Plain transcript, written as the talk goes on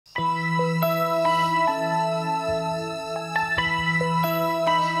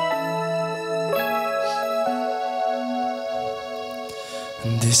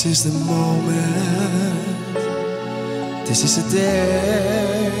This is the moment, this is the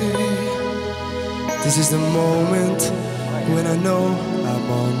day, this is the moment when I know I'm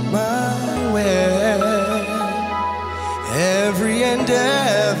on my way. Every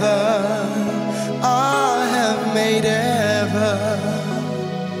endeavor I have made ever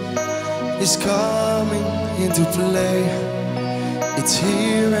is coming into play. It's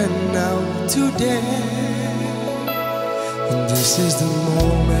here and now today. And this is the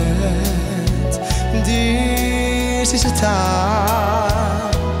moment, this is the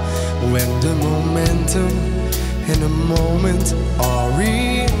time when the momentum and the moment are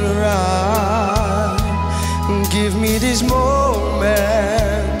in rhyme. Give me this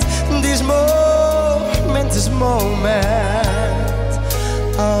moment, this moment, this moment.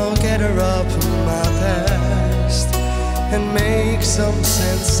 I'll gather up my past and make some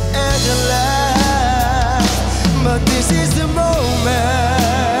sense at last. But this is the moment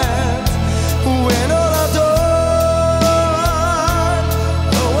when all I've done,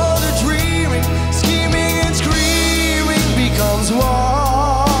 all the dreaming, scheming and screaming becomes one.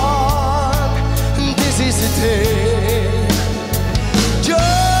 And this is the day,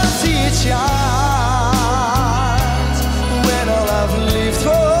 just see it shine, when all I've lived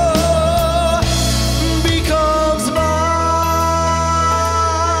for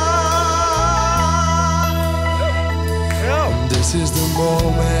this is the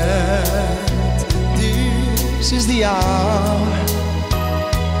moment, this is the hour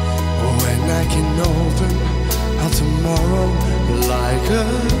when I can open up tomorrow like a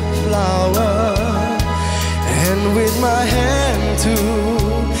flower, and with my hand to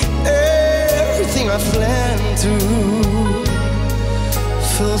everything I plan to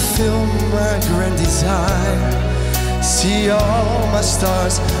fulfill my grand desire, see all my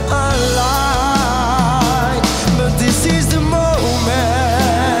stars align. But this is the moment,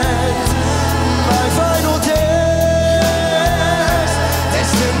 my final test.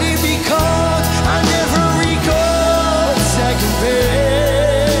 Destiny because I never recall second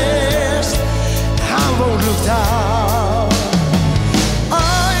best. I won't look down, I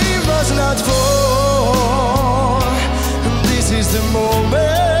must not fall. And this is the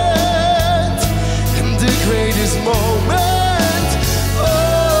moment, and the greatest moment.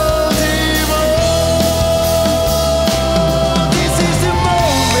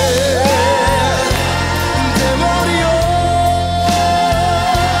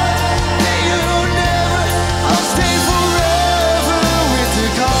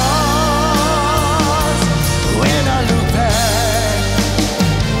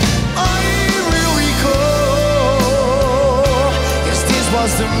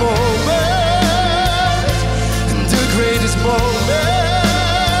 Was the moment, and the greatest moment,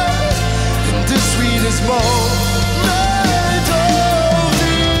 and the sweetest moment of them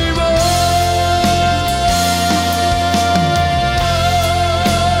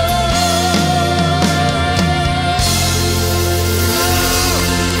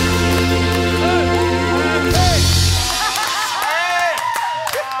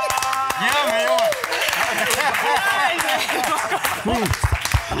Ja, maar jongen.